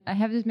I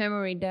have this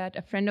memory that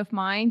a friend of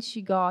mine,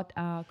 she got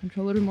a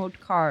controller remote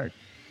car.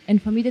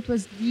 And for me, that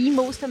was the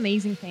most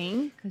amazing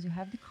thing because you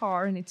have the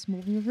car and it's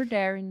moving over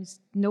there and it's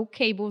no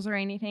cables or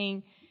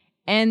anything.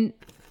 And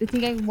the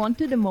thing I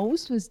wanted the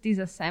most was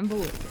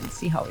disassemble it and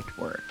see how it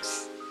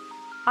works.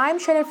 I'm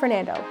Shannon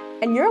Fernando,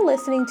 and you're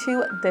listening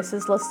to This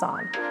is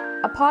Lassonde,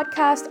 a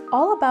podcast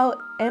all about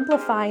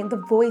amplifying the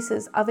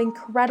voices of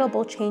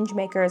incredible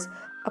changemakers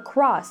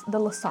across the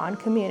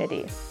Lassonde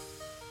community.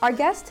 Our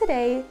guest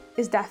today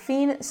is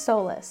Daphene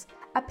Solis,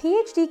 a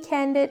Ph.D.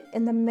 candidate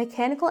in the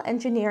Mechanical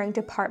Engineering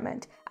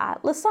Department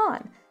at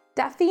Lassonde.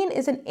 Daphene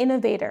is an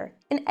innovator,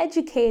 an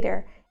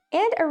educator,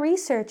 and a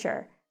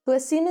researcher who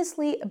has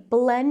seamlessly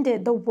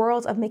blended the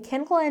worlds of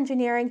mechanical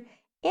engineering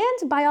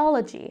and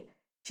biology.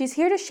 She's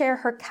here to share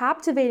her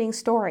captivating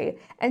story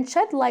and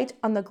shed light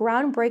on the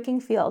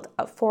groundbreaking field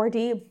of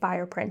 4D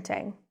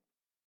bioprinting.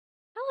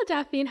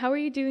 Hello, Daphene. How are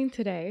you doing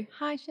today?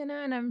 Hi,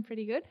 Shannon. I'm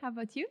pretty good. How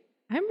about you?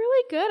 I'm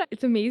really good.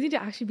 It's amazing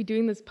to actually be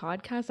doing this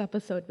podcast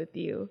episode with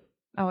you.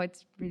 Oh,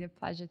 it's really a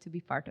pleasure to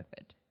be part of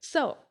it.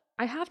 So,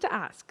 I have to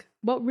ask,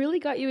 what really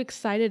got you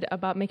excited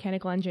about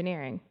mechanical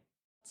engineering?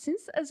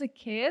 Since as a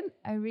kid,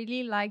 I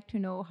really like to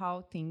know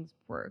how things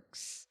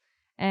works.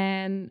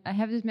 And I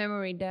have this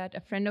memory that a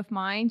friend of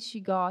mine, she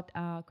got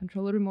a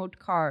controller remote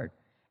car.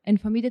 And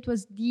for me, that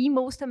was the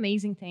most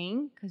amazing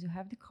thing because you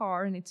have the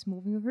car and it's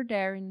moving over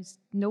there and it's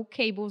no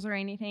cables or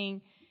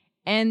anything.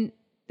 And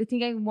the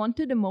thing I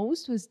wanted the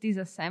most was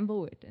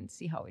disassemble it and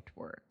see how it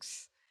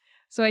works.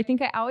 So I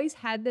think I always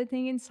had that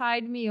thing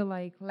inside me of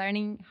like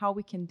learning how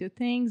we can do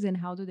things and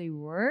how do they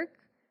work.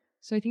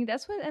 So I think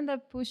that's what ended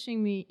up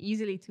pushing me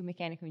easily to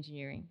mechanical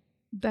engineering.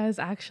 That is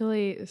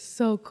actually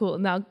so cool.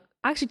 Now,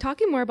 actually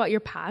talking more about your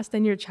past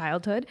and your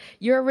childhood,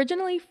 you're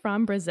originally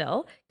from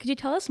Brazil. Could you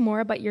tell us more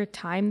about your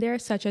time there,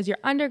 such as your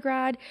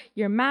undergrad,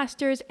 your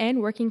master's,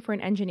 and working for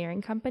an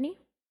engineering company?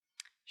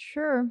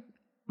 Sure.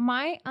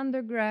 My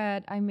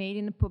undergrad, I made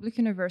in a public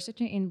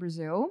university in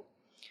Brazil.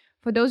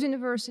 For those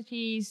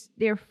universities,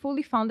 they're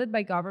fully funded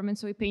by government,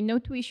 so we pay no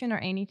tuition or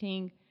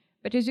anything.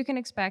 But as you can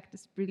expect,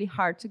 it's really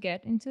hard to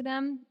get into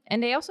them.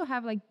 And they also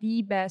have like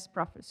the best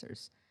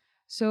professors.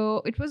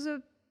 So it was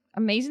an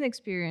amazing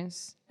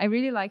experience. I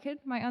really like it,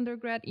 my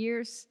undergrad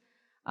years.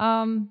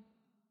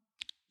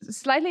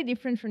 Slightly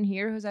different from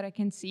here, is that I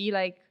can see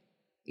like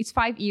it's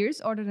 5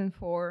 years other than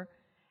 4.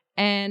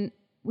 And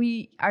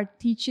we are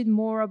teaching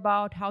more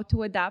about how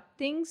to adapt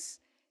things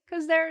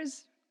because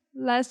there's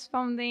less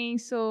funding,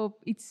 so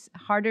it's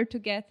harder to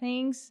get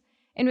things.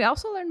 And we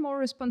also learn more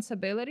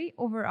responsibility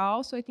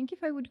overall. So I think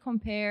if I would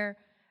compare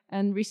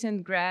a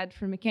recent grad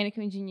from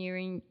mechanical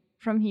engineering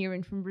from here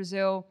and from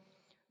Brazil,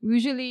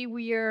 usually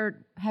we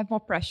have more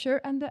pressure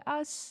under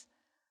us.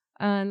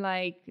 And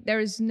like there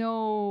is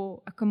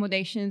no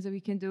accommodations that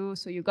we can do.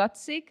 So you got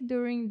sick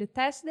during the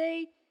test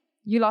day,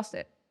 you lost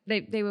it.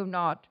 They will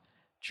not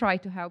try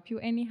to help you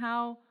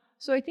anyhow.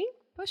 So I think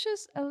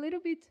pushes a little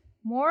bit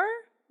more,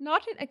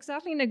 not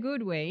exactly in a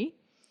good way.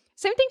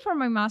 Same thing for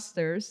my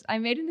master's. I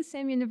made in the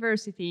same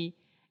university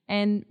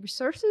and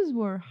resources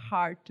were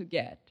hard to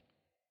get.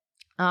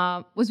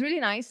 Was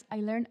really nice. I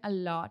learned a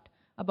lot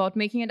about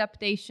making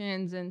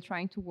adaptations and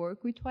trying to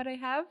work with what I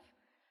have.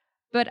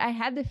 But I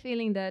had the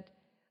feeling that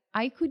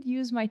I could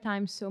use my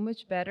time so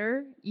much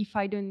better if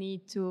I don't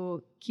need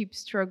to keep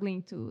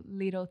struggling to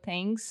little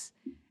things.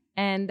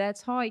 And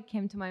that's how it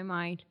came to my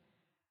mind.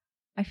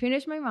 I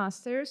finished my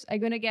master's. I'm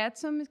going to get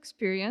some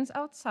experience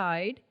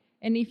outside.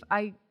 And if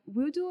I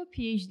will do a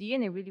PhD,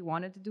 and I really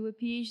wanted to do a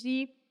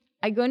PhD,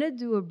 I'm going to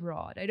do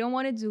abroad. I don't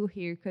want to do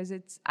here because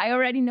I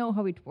already know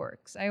how it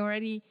works. I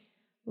already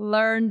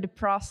learned the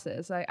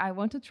process. I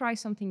want to try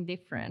something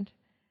different.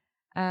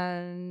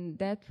 And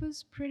that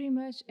was pretty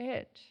much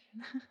it.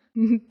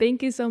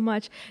 Thank you so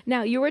much.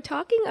 Now, you were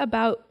talking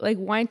about like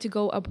wanting to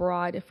go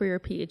abroad for your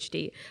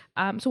PhD.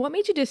 So what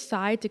made you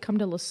decide to come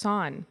to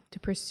Lassonde to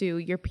pursue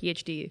your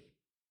PhD?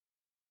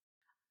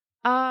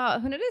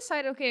 When I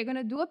decided, okay, I'm going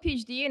to do a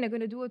PhD and I'm going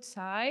to do it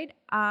outside,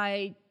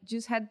 I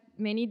just had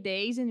many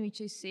days in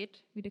which I sit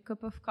with a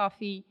cup of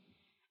coffee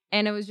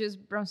and I was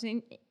just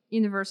browsing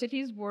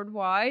universities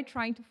worldwide,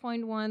 trying to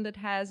find one that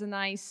has a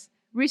nice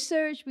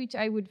research, which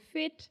I would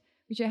fit,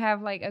 which I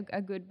have like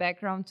a good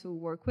background to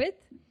work with.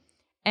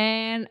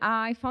 And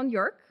I found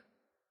York.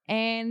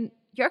 And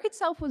York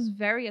itself was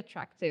very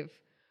attractive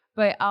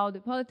by all the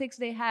politics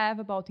they have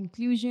about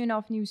inclusion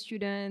of new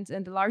students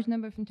and the large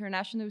number of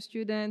international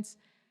students.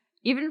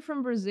 Even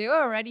from Brazil,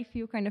 I already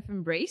feel kind of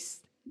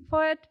embraced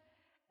for it.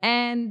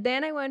 And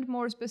then I went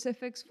more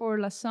specifics for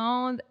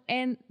Lassonde,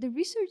 and the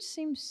research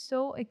seems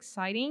so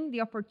exciting,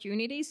 the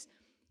opportunities,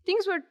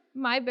 things where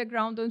my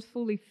background don't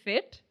fully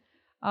fit.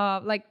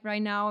 Like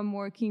right now, I'm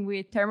working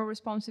with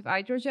thermoresponsive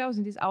hydrogels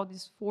and all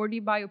this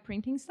 4D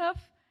bioprinting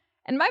stuff.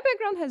 And my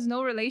background has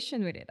no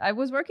relation with it. I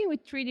was working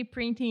with 3D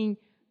printing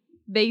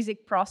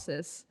basic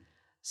process.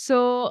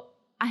 So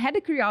I had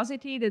a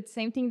curiosity, that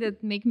same thing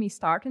that made me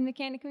start in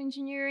mechanical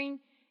engineering.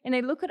 And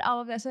I look at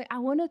all of that, so I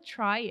want to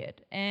try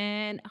it,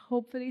 and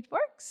hopefully it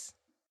works.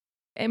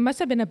 It must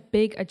have been a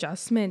big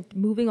adjustment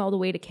moving all the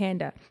way to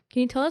Canada.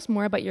 Can you tell us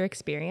more about your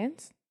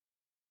experience?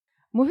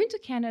 Moving to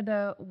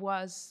Canada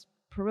was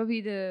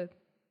probably the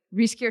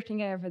riskier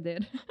thing I ever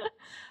did.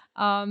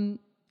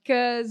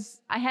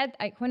 Because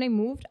when I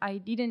moved, I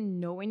didn't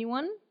know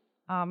anyone.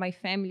 My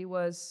family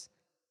was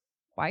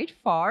quite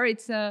far.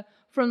 It's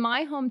from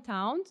my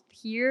hometown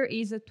here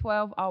is a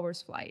 12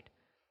 hours flight.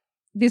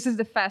 This is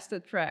the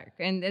fastest track,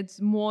 and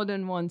it's more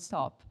than one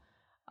stop.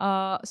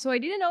 So I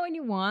didn't know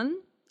anyone.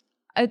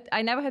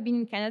 I never had been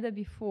in Canada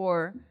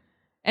before,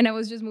 and I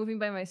was just moving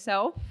by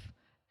myself.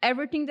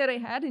 Everything that I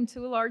had in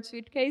 2 large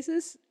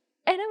suitcases,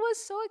 and I was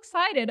so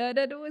excited that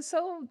it was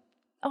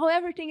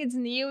everything is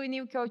new, a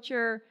new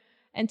culture,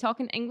 and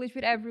talking English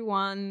with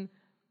everyone.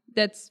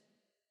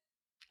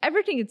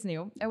 Everything is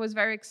new. I was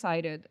very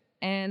excited.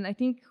 And I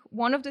think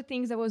one of the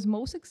things I was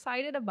most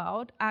excited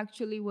about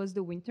actually was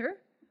the winter,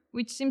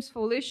 which seems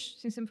foolish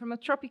since I'm from a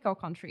tropical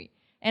country.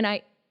 And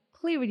I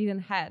clearly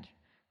didn't have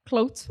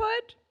clothes for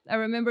it. I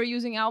remember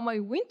using all my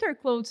winter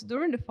clothes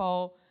during the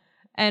fall.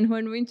 And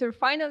when winter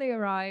finally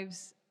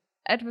arrives,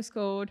 it was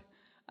cold.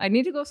 I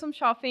need to go some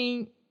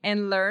shopping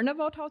and learn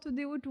about how to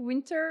deal with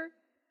winter.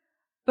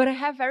 But I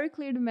have very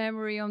clear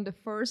memory on the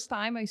first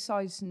time I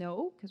saw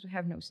snow, because we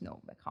have no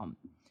snow back home.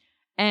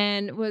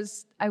 And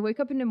I wake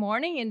up in the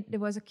morning and there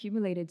was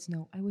accumulated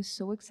snow. I was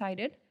so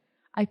excited.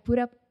 I put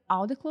up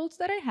all the clothes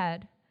that I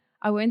had.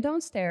 I went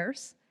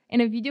downstairs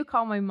and I video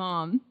called my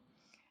mom.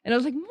 And I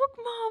was like, look,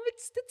 Mom,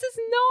 it's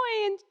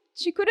snowing. And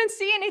she couldn't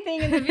see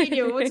anything in the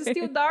video. It was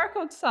still dark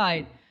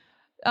outside.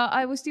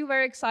 I was still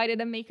very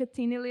excited. I make a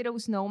teeny little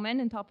snowman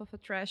on top of a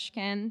trash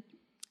can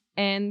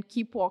and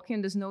keep walking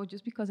in the snow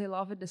just because I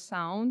loved the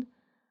sound.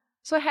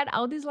 So I had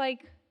all these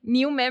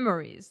new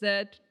memories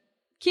that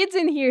kids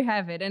in here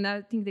have it, and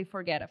I think they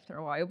forget after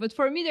a while. But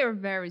for me, they were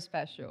very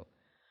special.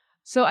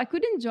 So I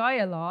could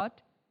enjoy a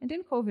lot, and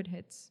then COVID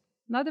hits.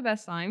 Not the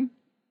best time,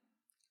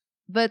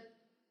 but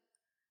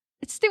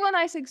it's still a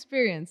nice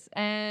experience,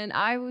 and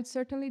I would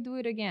certainly do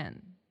it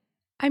again.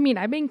 I mean,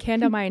 I've been in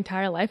Canada my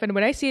entire life, and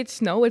when I see it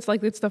snow, it's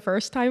like it's the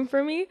first time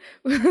for me.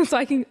 So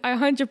I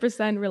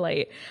 100%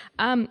 relate.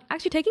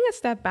 Actually, taking a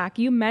step back,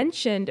 you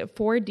mentioned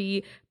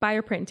 4D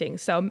bioprinting.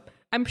 So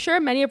I'm sure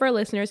many of our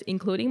listeners,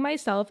 including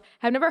myself,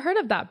 have never heard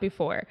of that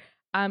before.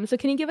 So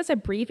can you give us a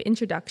brief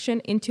introduction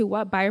into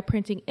what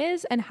bioprinting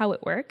is and how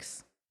it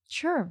works?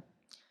 Sure.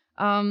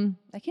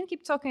 I can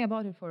keep talking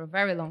about it for a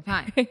very long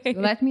time. So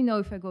let me know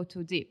if I go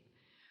too deep.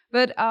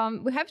 But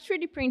we have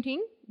 3D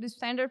printing, the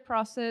standard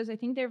process. I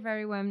think they're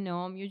very well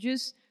known. You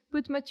just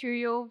put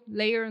material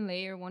layer on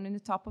layer, one on the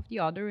top of the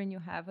other, and you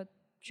have a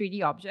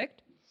 3D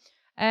object.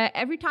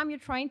 Every time you're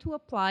trying to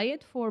apply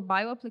it for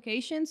bio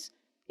applications,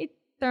 it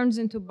turns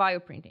into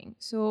bioprinting.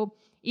 So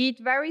it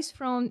varies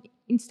from,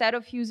 instead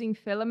of using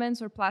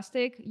filaments or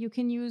plastic, you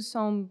can use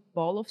some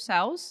ball of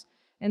cells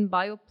and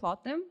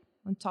bioplot them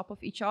on top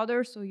of each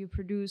other, so you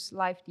produce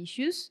live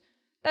tissues.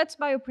 That's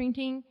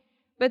bioprinting.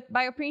 But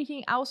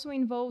bioprinting also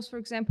involves, for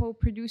example,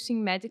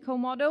 producing medical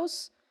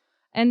models.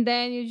 And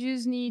then you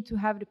just need to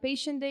have the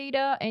patient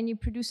data and you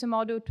produce a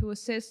model to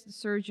assist the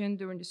surgeon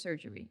during the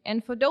surgery.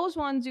 And for those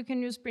ones, you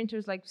can use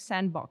printers like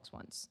sandbox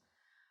ones.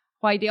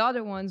 While the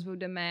other ones will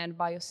demand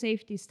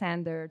biosafety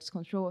standards,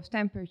 control of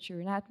temperature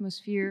and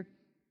atmosphere.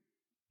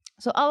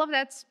 So all of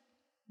that's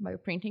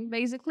bioprinting,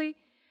 basically.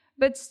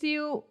 But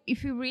still,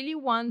 if you really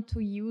want to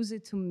use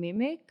it to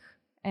mimic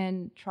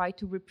and try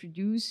to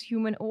reproduce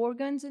human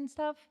organs and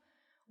stuff,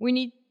 we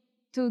need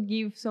to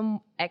give some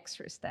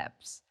extra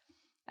steps.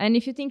 And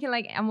if you're thinking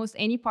like almost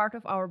any part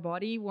of our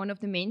body, one of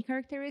the main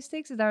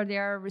characteristics is that they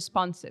are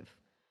responsive.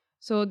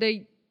 So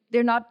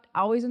they're not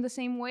always in the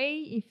same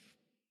way.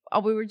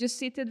 If we were just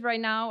seated right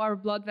now, our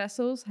blood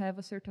vessels have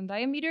a certain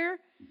diameter.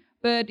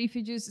 But if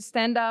you just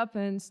stand up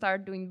and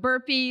start doing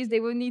burpees, they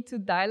will need to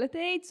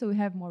dilate, so we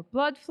have more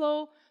blood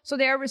flow. So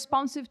they are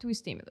responsive to a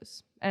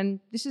stimulus. And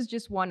this is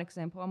just one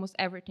example. Almost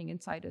everything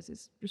inside us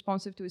is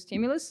responsive to a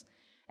stimulus.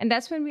 And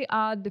that's when we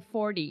add the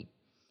 4D.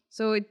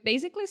 So it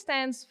basically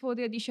stands for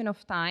the addition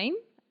of time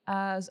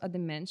as a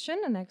dimension,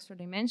 an extra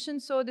dimension.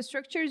 So the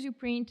structures you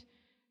print,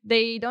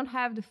 they don't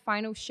have the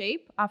final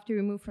shape after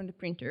you move from the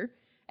printer.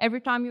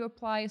 Every time you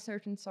apply a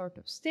certain sort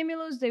of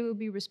stimulus, they will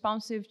be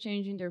responsive,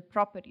 changing their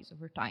properties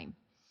over time.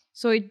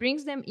 So it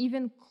brings them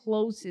even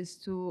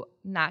closest to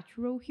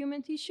natural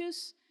human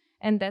tissues.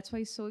 And that's why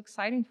it's so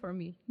exciting for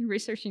me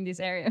researching this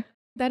area.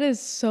 That is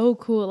so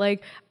cool.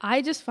 Like,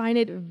 I just find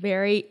it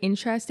very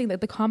interesting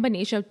that the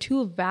combination of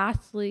two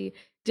vastly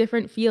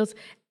different fields,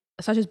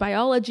 such as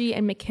biology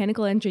and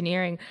mechanical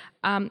engineering.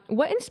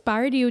 What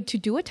inspired you to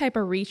do a type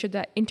of research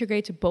that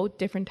integrates both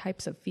different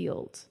types of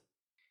fields?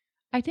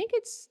 I think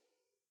it's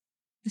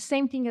the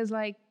same thing as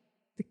like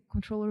the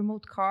control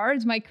remote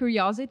cards, my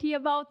curiosity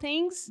about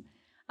things.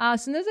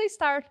 As soon as I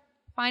start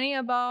finding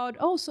about,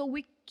 so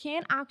we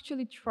can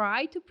actually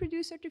try to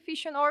produce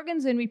artificial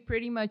organs and we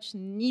pretty much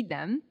need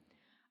them.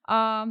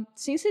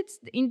 Since it's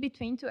in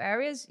between two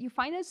areas, you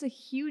find there's a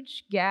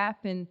huge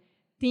gap in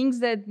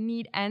things that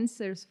need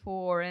answers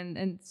for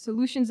and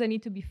solutions that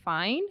need to be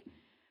found.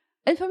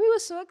 And for me, it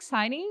was so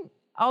exciting.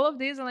 All of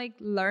this and like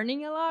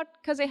learning a lot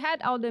because I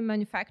had all the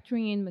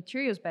manufacturing and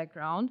materials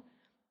background.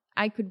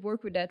 I could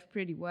work with that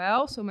pretty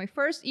well. So my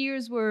first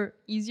years were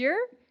easier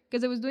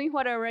because I was doing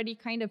what I already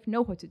kind of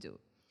know how to do.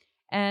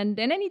 And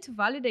then I need to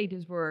validate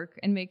this work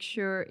and make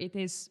sure it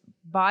is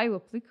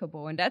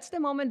bioapplicable. And that's the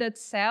moment that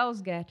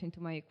cells get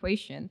into my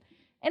equation.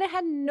 And I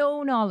had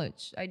no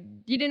knowledge. I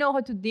didn't know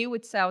how to deal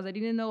with cells. I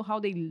didn't know how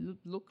they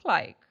look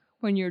like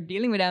when you're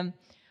dealing with them.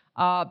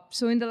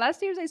 So in the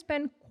last years, I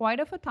spent quite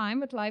of a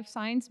time at Life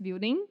Science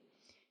building,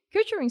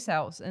 culturing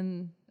cells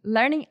and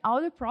learning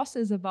all the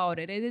process about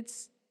it. And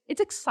it's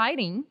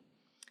exciting.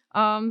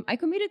 I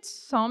committed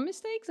some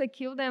mistakes. I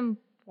killed them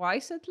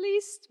twice at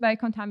least by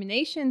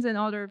contaminations and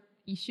other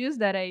issues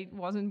that I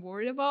wasn't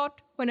worried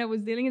about when I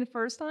was dealing the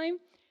first time.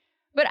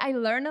 But I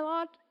learned a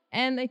lot.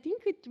 And I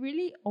think it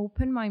really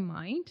opened my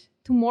mind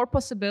to more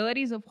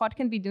possibilities of what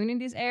can be done in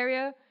this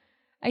area.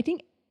 I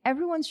think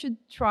everyone should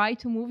try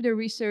to move their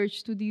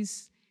research to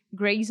these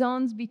gray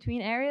zones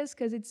between areas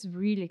because it's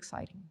really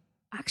exciting.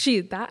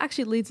 Actually, that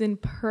actually leads in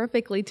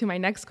perfectly to my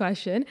next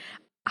question.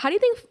 How do you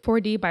think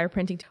 4D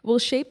bioprinting will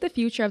shape the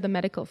future of the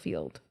medical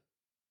field?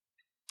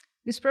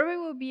 This probably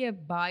will be a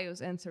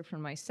biased answer for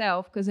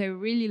myself because I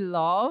really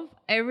love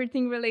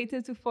everything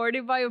related to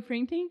 4D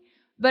bioprinting,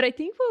 but I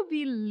think we'll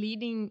be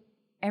leading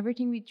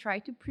everything we try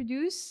to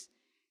produce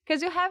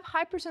because you have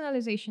high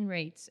personalization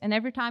rates. And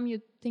every time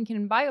you think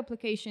in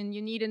bioapplication,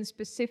 you need a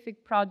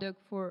specific product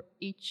for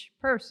each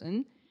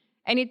person.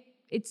 And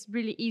it's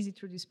really easy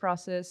through this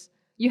process.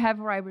 You have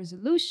high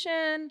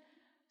resolution.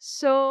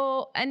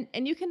 So,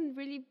 and you can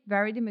really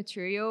vary the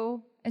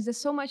material as there's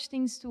so much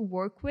things to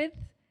work with.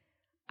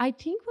 I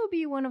think will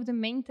be one of the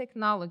main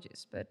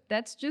technologies, but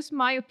that's just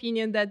my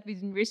opinion that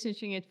we've been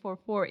researching it for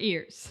 4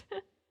 years.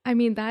 I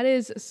mean, that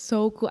is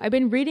so cool. I've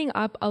been reading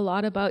up a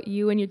lot about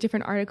you and your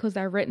different articles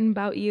that are written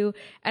about you.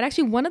 And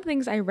actually, one of the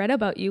things I read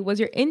about you was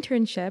your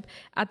internship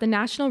at the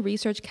National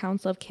Research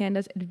Council of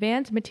Canada's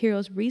Advanced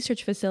Materials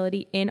Research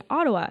Facility in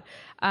Ottawa.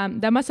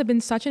 That must have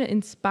been such an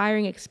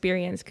inspiring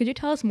experience. Could you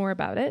tell us more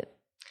about it?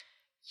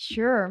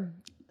 Sure.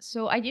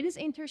 So I did this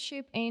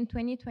internship in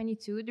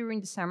 2022 during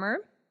the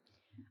summer.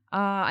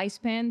 I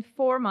spent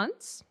 4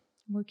 months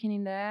working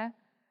in there.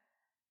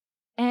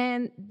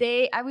 And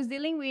I was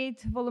dealing with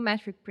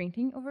volumetric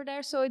printing over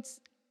there. So it's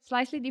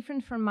slightly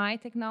different from my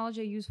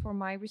technology I use for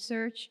my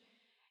research.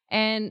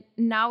 And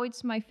now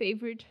it's my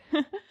favorite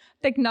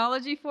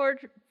technology for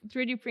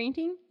 3D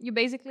printing. You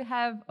basically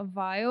have a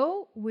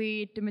vial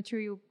with the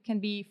material can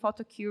be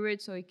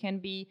photocured, so it can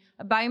be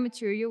a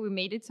biomaterial. We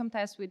made it some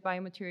tests with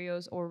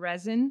biomaterials or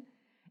resin.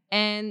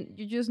 And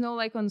you just know,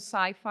 like on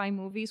sci-fi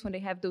movies, when they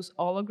have those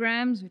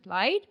holograms with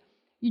light,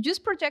 you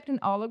just project an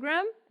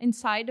hologram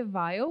inside a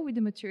vial with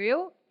the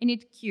material, and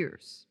it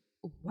cures.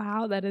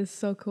 Wow, that is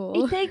so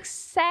cool. It takes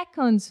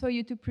seconds for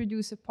you to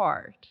produce a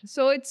part.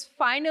 So it's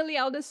finally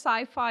all the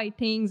sci-fi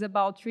things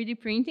about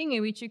 3D printing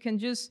in which you can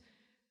just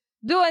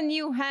do a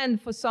new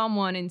hand for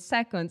someone in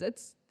seconds.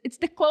 It's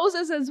the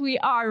closest as we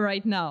are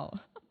right now.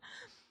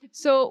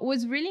 So it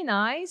was really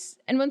nice.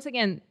 And once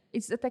again,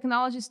 it's the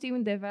technology still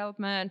in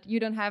development. You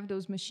don't have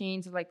those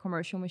machines like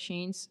commercial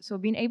machines. So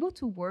being able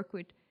to work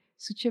with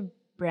such a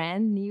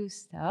brand new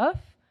stuff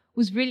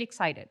was really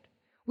excited.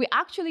 We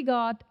actually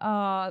got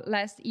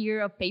last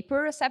year a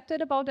paper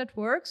accepted about that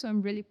work, so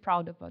I'm really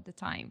proud about the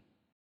time.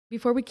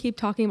 Before we keep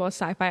talking about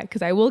sci-fi,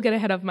 because I will get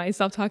ahead of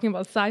myself talking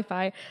about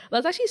sci-fi,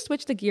 let's actually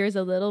switch the gears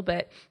a little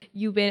bit.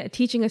 You've been a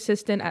teaching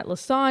assistant at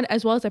Lassonde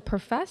as well as a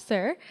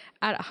professor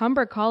at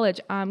Humber College.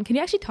 Can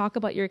you actually talk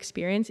about your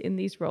experience in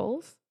these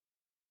roles?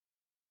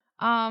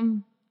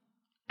 I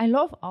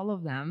love all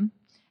of them,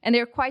 and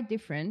they're quite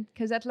different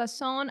because at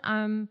Lassonde,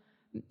 I'm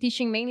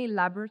teaching mainly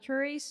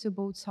laboratories, so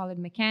both solid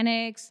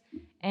mechanics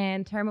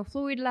and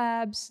thermofluid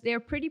labs. They're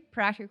pretty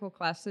practical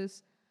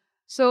classes.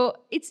 So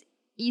it's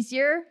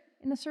easier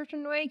in a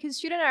certain way because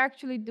students are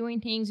actually doing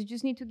things. You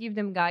just need to give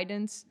them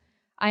guidance.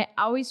 I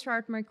always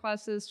start my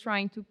classes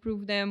trying to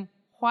prove them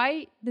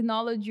why the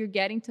knowledge you're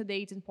getting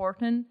today is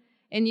important.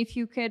 And if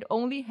you could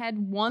only had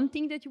one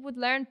thing that you would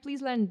learn,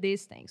 please learn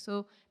this thing.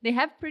 So they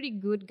have pretty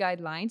good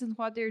guidelines on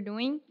what they're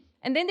doing.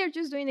 And then they're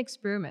just doing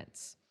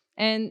experiments.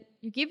 And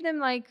you give them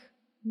like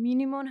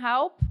minimum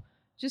help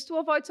just to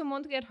avoid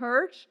someone to get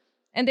hurt,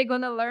 and they're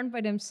gonna learn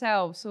by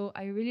themselves. So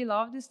I really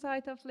love this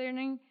type of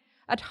learning.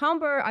 At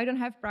Humber, I don't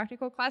have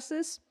practical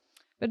classes,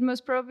 but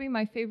most probably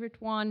my favorite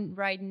one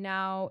right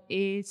now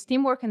is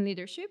teamwork and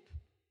leadership.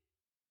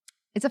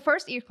 It's a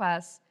first year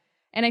class,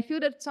 and I feel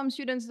that some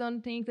students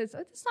don't think that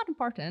it's not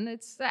important.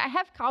 I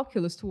have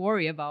calculus to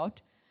worry about,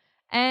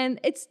 and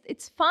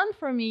it's fun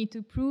for me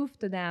to prove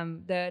to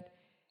them that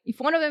if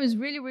one of them is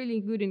really, really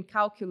good in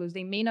calculus,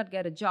 they may not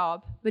get a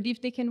job. But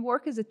if they can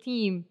work as a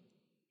team,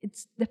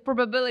 the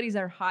probabilities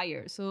are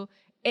higher. So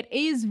it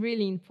is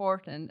really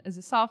important as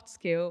a soft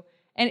skill.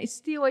 And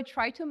I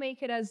try to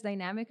make it as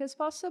dynamic as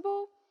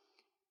possible.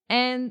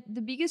 And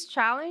the biggest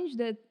challenge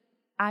that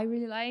I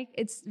really like,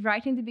 it's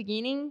right in the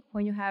beginning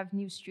when you have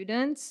new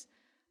students,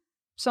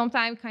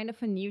 sometimes kind of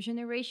a new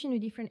generation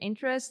with different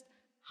interests.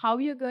 how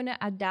you're going to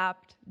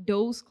adapt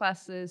those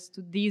classes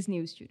to these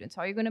new students.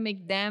 How you're going to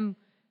make them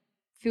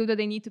feel that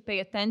they need to pay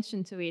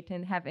attention to it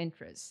and have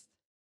interest.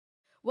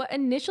 What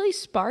initially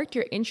sparked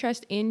your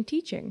interest in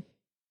teaching?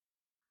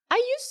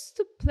 I used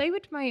to play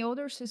with my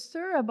older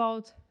sister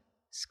about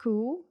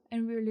school,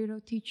 and we were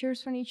little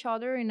teachers from each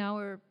other in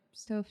our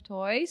stuffed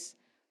toys.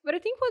 But I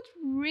think what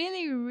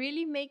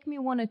really made me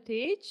want to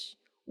teach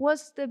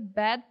was the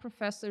bad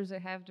professors I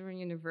have during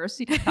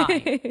university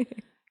time.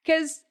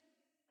 Because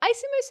I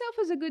see myself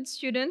as a good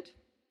student.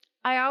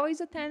 I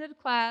always attended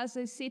class.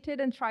 I seated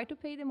and tried to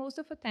pay the most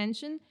of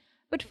attention.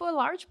 But for a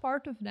large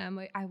part of them,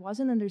 I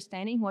wasn't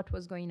understanding what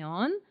was going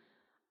on.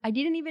 I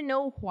didn't even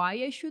know why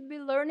I should be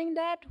learning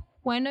that,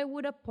 when I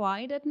would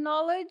apply that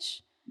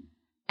knowledge.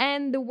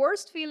 And the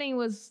worst feeling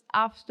was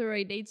after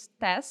I did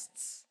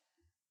tests.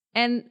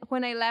 And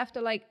when I left,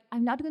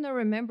 I'm not going to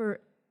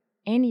remember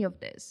any of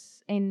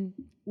this in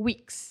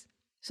weeks.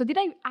 So did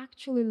I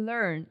actually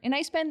learn? And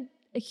I spent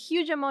a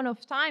huge amount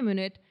of time on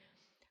it.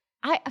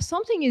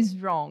 Something is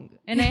wrong.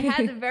 And I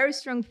had a very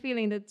strong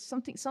feeling that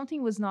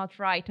something was not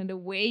right. And the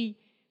way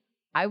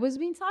I was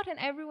being taught and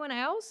everyone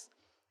else,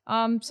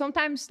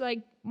 sometimes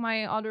like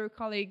my other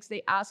colleagues,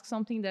 they ask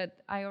something that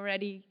I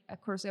already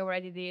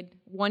did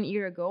 1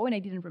 year ago and I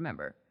didn't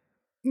remember.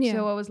 Yeah.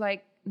 So I was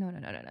like, no.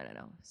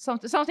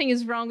 Something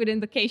is wrong with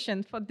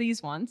indication for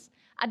these ones.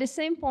 At the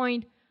same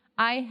point,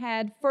 I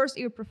had first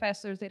year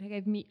professors that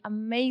gave me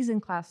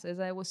amazing classes.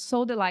 I was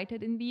so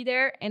delighted in be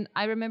there, and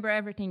I remember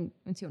everything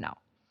until now.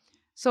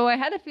 So I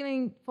had a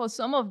feeling for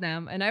some of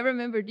them, and I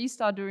remember these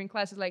thought during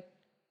classes like,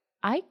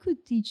 I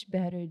could teach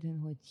better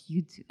than what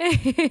you do.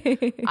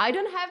 I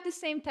don't have the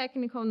same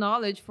technical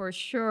knowledge for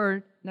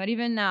sure, not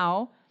even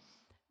now,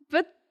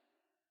 but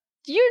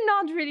you're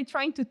not really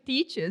trying to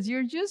teach us.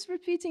 You're just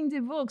repeating the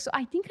book. So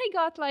I think I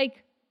got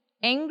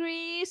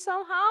angry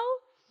somehow.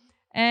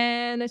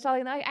 And I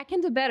thought, I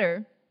can do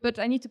better, but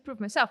I need to prove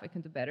myself I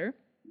can do better.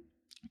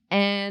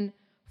 And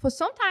for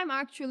some time,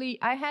 actually,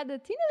 I had a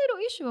teeny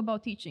little issue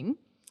about teaching.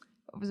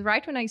 It was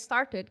right when I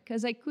started,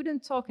 because I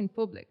couldn't talk in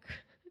public.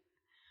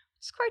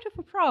 It's quite of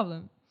a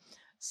problem.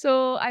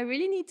 So I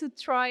really need to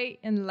try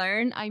and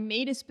learn. I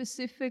made a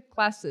specific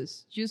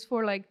classes just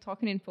for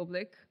talking in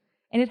public.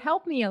 And it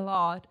helped me a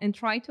lot and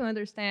try to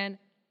understand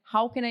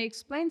how can I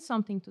explain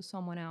something to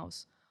someone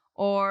else,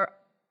 or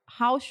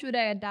how should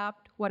I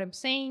adapt what I'm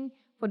saying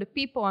for the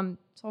people I'm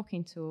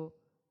talking to.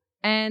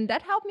 And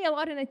that helped me a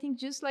lot. And I think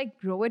just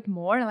grow it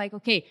more and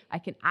okay, I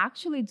can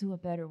actually do a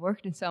better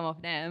work than some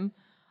of them.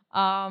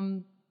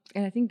 And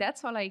I think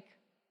that's how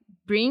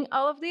bring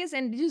all of this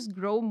and just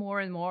grow more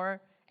and more.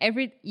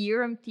 Every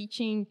year I'm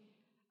teaching,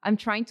 I'm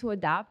trying to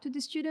adapt to the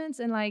students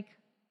and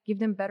give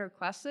them better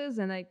classes,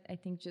 and I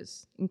think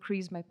just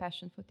increase my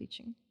passion for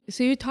teaching.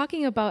 So you're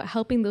talking about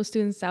helping those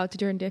students out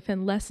during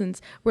different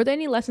lessons. Were there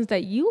any lessons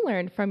that you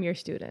learned from your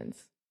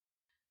students?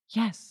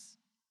 Yes.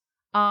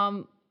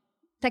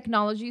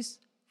 Technologies,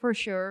 for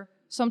sure.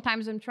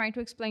 Sometimes I'm trying to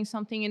explain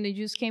something and they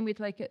just came with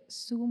a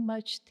so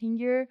much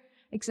thinner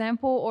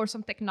example or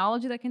some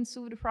technology that can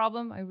solve the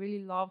problem. I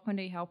really love when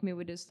they help me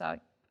with this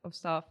type of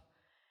stuff.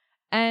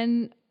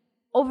 And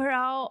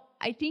overall,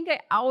 I think I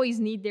always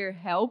need their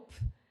help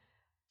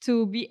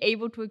to be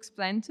able to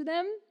explain to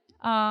them.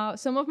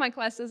 Some of my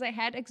classes, I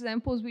had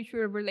examples which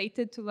were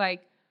related to my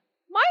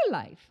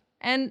life.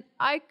 And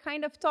I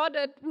kind of thought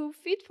that will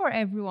fit for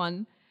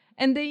everyone.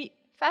 And they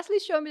fastly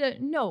showed me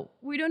that, no,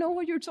 we don't know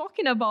what you're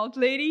talking about,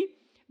 lady.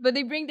 But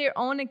they bring their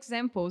own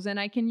examples, and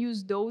I can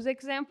use those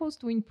examples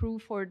to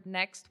improve for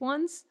next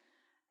ones.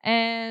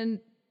 And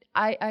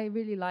I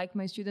really like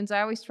my students.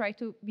 I always try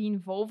to be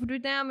involved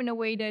with them in a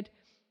way that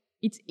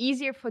it's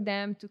easier for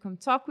them to come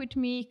talk with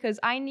me, because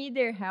I need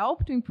their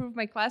help to improve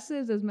my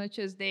classes as much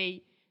as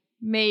they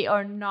may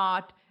or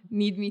not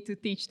need me to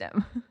teach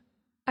them.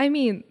 I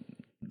mean,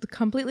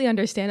 completely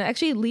understand.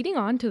 Actually, leading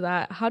on to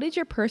that, how did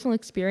your personal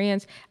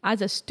experience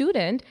as a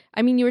student,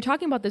 I mean, you were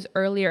talking about this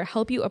earlier,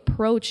 help you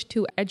approach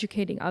to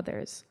educating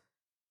others?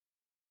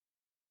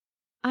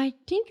 I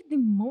think the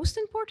most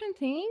important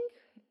thing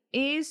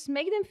is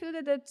make them feel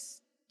that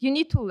you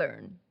need to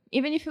learn.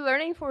 Even if you're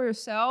learning for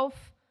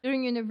yourself.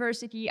 During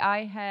university,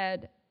 I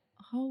had,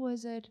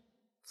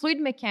 fluid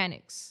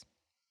mechanics.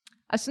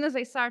 As soon as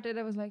I started,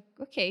 I was like,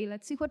 okay,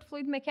 let's see what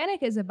fluid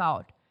mechanics is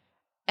about.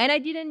 And I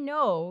didn't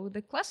know.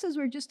 The classes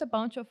were just a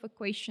bunch of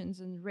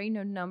equations and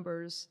Raynaud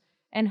numbers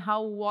and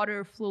how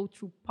water flowed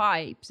through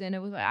pipes. And I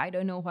was like, I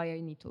don't know why I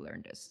need to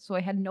learn this. So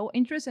I had no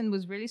interest and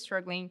was really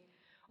struggling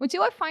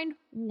until I find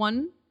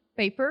one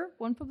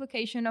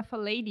publication of a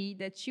lady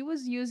that she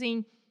was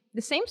using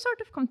the same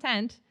sort of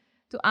content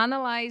to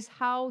analyze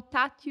how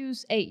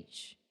tattoos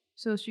age.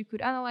 So she could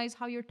analyze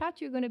how your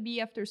tattoo is going to be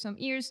after some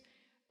years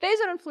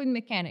based on fluid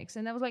mechanics.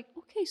 And I was like,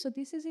 okay, so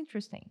this is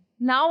interesting.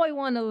 Now I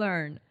want to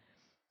learn.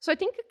 So I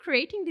think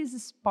creating this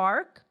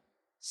spark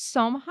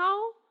somehow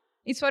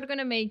is what's going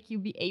to make you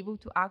be able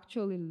to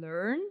actually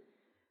learn.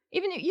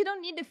 Even if you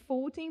don't need the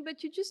full thing,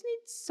 but you just need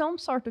some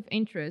sort of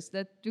interest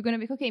that you're going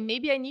to be, okay,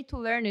 maybe I need to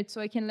learn it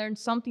so I can learn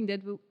something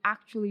that will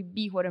actually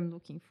be what I'm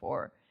looking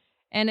for.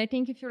 And I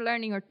think if you're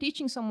learning or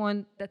teaching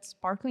someone, that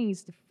sparkling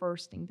is the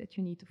first thing that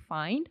you need to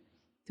find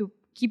to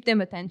keep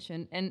them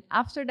attention. And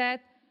after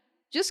that,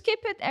 just keep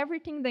it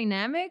everything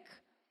dynamic.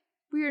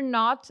 We're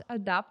not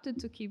adapted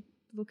to keep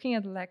looking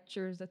at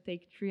lectures that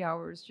take 3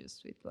 hours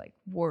just with like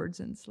words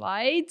and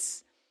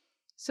slides.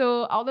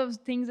 So all those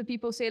things that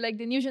people say, like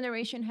the new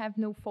generation have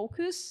no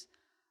focus,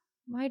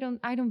 I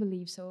don't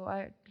believe so.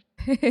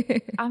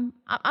 I'm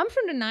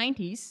from the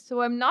 90s,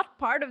 so I'm not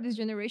part of this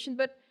generation,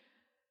 but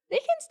they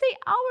can stay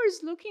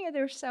hours looking at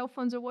their cell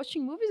phones or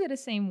watching movies at the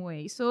same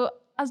way. So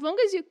as long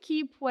as you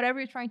keep whatever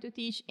you're trying to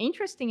teach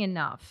interesting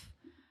enough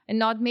and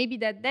not maybe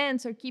that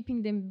dense or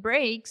keeping them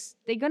breaks,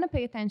 they're going to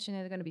pay attention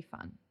and they're going to be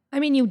fun. I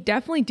mean, you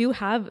definitely do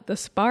have the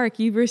spark.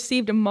 You've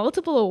received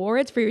multiple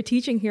awards for your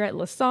teaching here at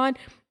Lassonde,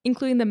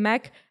 including the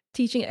MEC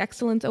Teaching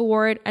Excellence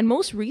Award, and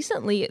most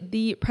recently,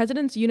 the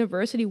President's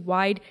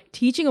University-wide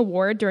Teaching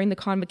Award during the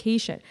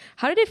convocation.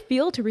 How did it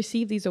feel to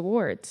receive these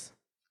awards?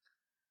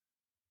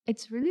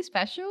 It's really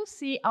special.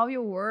 See all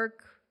your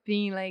work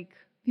being like,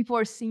 people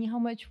are seeing how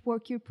much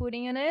work you're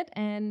putting in it,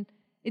 and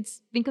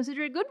it's been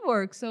considered good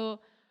work. So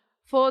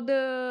for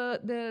the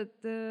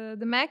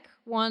MEC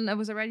one, I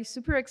was already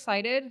super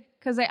excited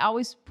because I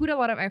always put a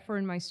lot of effort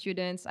in my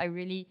students. I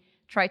really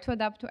try to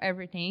adapt to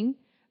everything.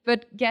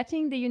 But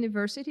getting the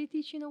University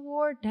Teaching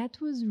Award,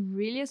 that was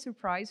really a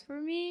surprise for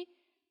me.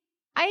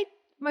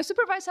 My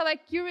supervisor said,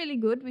 like, you're really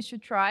good, we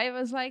should try. I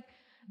was like,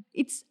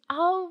 it's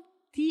all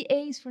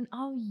TAs from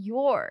all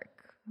York.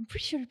 I'm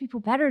pretty sure people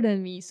better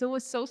than me. So it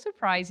was so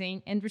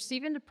surprising. And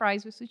receiving the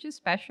prize was such a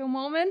special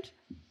moment.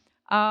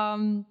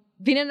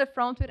 Being in the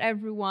front with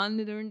everyone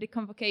during the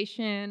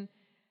convocation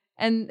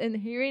and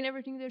hearing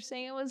everything they're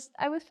saying,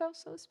 I felt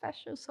so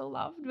special, so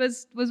loved. It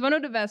was one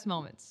of the best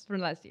moments from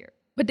last year.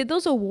 But did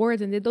those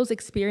awards and did those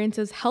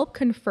experiences help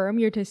confirm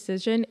your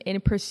decision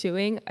in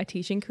pursuing a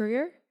teaching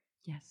career?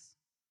 Yes.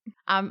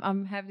 I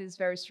have this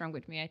very strong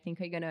with me. I think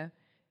I'm going to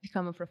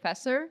become a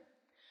professor.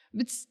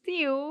 But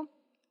still,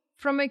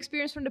 from my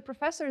experience from the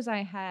professors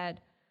I had,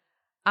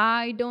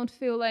 I don't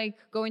feel like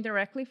going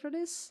directly for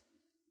this.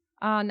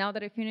 Now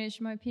that I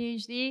finished my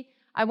PhD,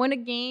 I want to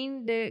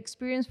gain the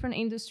experience from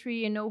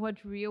industry and know what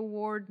real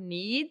world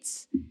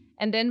needs,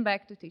 and then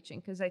back to teaching,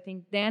 because I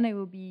think then I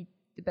will be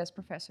the best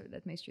professor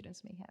that my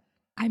students may have.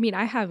 I mean,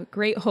 I have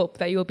great hope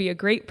that you'll be a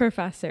great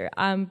professor.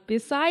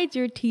 Besides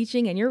your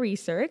teaching and your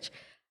research,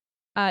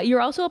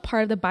 you're also a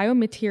part of the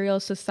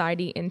Biomaterials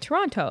Society in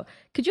Toronto.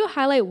 Could you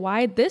highlight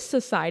why this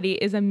society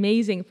is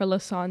amazing for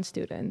Lassonde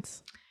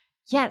students?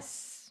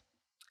 Yes.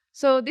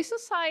 So this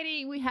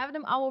society, we have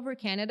them all over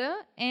Canada.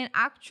 And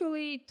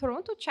actually,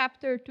 Toronto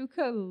chapter took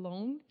a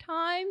long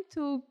time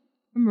to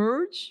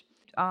emerge.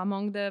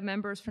 Among the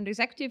members from the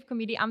executive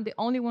committee, I'm the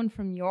only one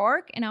from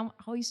York. And I'm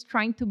always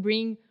trying to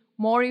bring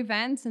more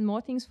events and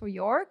more things for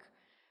York.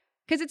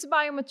 Because it's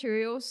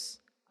biomaterials.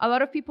 A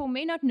lot of people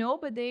may not know,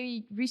 but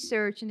their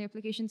research and their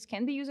applications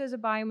can be used as a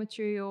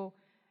biomaterial.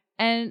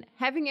 And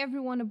having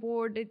everyone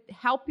aboard, it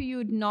helps you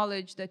with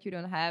knowledge that you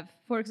don't have.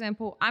 For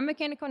example, I'm a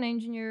mechanical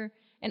engineer,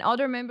 and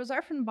other members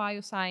are from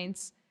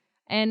bioscience.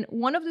 And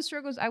one of the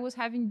struggles I was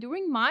having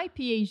during my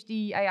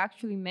PhD, I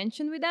actually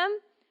mentioned with them.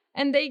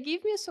 And they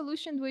gave me a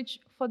solution which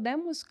for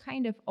them was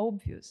kind of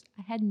obvious.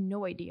 I had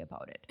no idea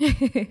about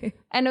it.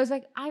 And I was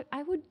like,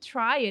 I would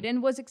try it. And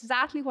it was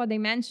exactly what they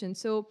mentioned.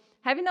 So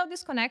having now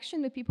this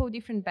connection with people with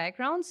different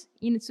backgrounds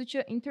in such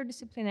an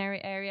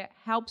interdisciplinary area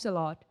helps a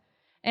lot.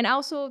 And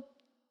also,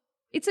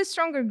 it's a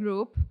stronger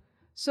group.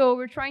 So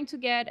we're trying to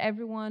get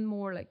everyone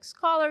more like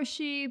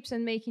scholarships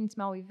and making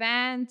small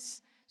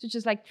events, such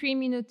as like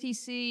 3-minute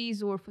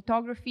theses or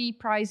photography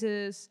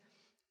prizes.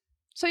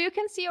 So you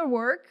can see your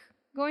work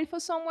going for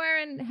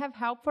somewhere and have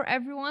help for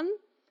everyone.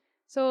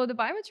 So the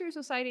Biomaterials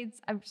Society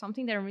is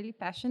something that I'm really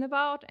passionate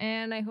about,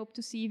 and I hope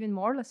to see even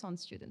more Lassonde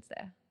students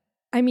there.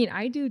 I mean,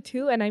 I do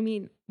too. And I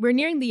mean, we're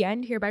nearing the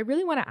end here, but I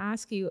really want to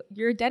ask you,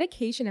 your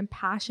dedication and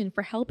passion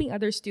for helping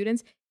other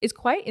students is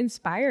quite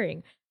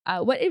inspiring.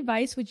 What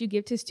advice would you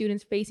give to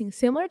students facing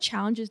similar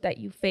challenges that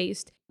you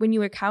faced when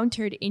you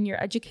encountered in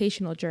your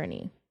educational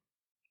journey?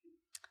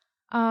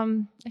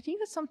 I think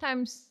that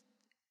sometimes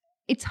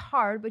it's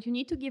hard, but you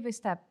need to give a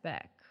step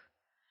back.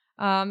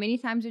 Many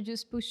times you're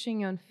just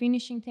pushing on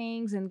finishing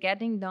things and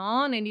getting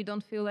done, and you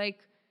don't feel like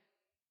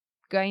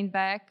going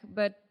back,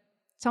 but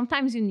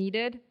sometimes you need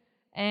it.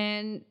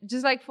 And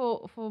just like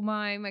for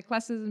my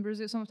classes in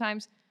Brazil,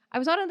 sometimes I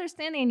was not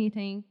understanding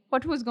anything.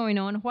 What was going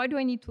on? Why do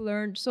I need to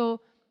learn?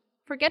 So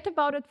forget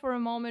about it for a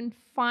moment.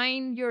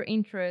 Find your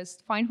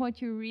interest. Find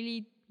what you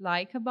really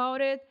like about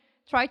it.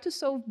 Try to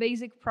solve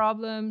basic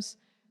problems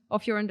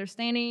of your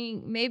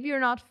understanding. Maybe you're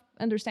not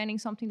understanding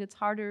something that's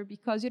harder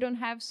because you don't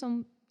have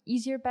some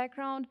easier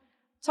background.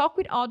 Talk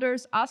with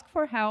others. Ask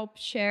for help.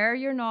 Share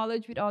your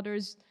knowledge with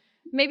others.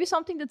 Maybe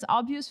something that's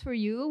obvious for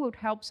you would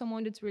help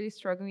someone that's really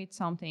struggling with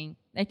something.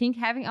 I think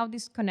having all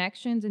these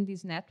connections and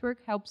this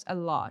network helps a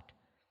lot.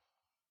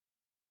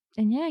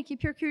 And yeah,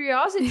 keep your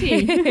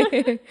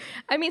curiosity.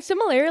 I mean,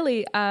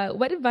 similarly,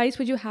 what advice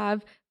would you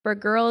have for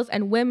girls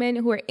and women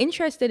who are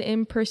interested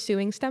in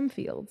pursuing STEM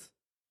fields?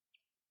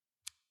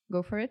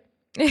 go for it.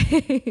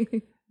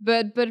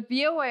 But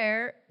be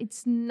aware,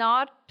 it's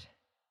not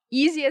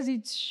easy as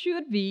it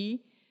should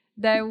be.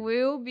 There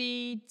will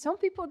be some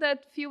people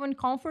that feel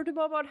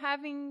uncomfortable about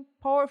having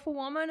powerful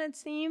women at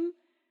team.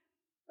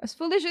 As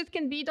foolish as it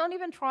can be, don't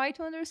even try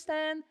to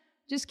understand.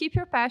 Just keep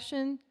your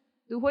passion.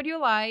 Do what you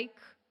like.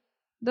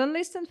 Don't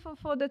listen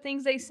for the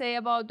things they say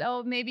about,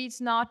 oh, maybe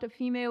it's not a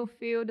female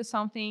field or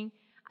something.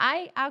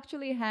 I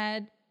actually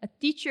had a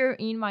teacher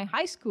in my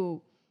high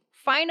school,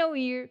 final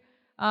year,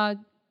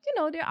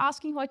 they're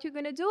asking what you're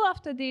going to do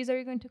after this. Are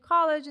you going to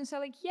college? And so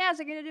like, yes,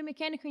 I'm going to do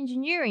mechanical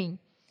engineering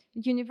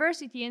at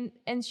university.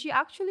 And she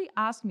actually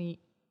asked me,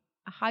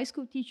 a high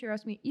school teacher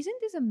asked me, isn't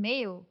this a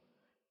male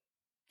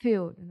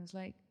field? And I was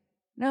like,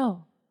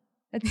 no,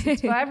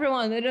 it's for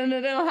everyone. They don't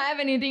have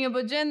anything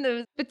about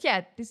gender. But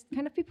yeah, these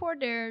kind of people are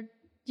there.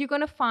 You're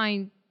going to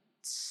find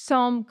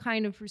some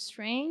kind of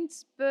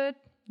restraints, but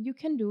you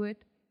can do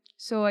it.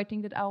 So I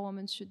think that all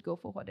women should go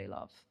for what they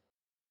love.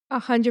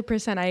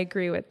 100%, I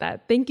agree with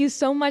that. Thank you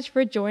so much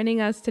for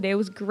joining us today. It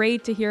was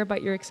great to hear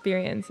about your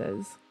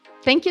experiences.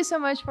 Thank you so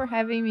much for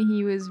having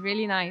me. It was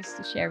really nice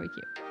to share with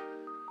you.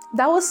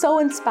 That was so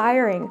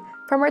inspiring.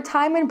 From her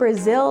time in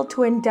Brazil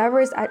to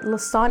endeavors at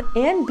Lassonde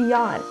and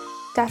beyond,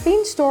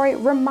 Daphene's story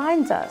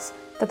reminds us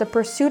that the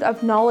pursuit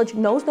of knowledge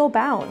knows no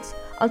bounds.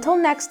 Until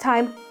next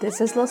time,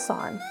 this is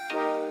Lassonde.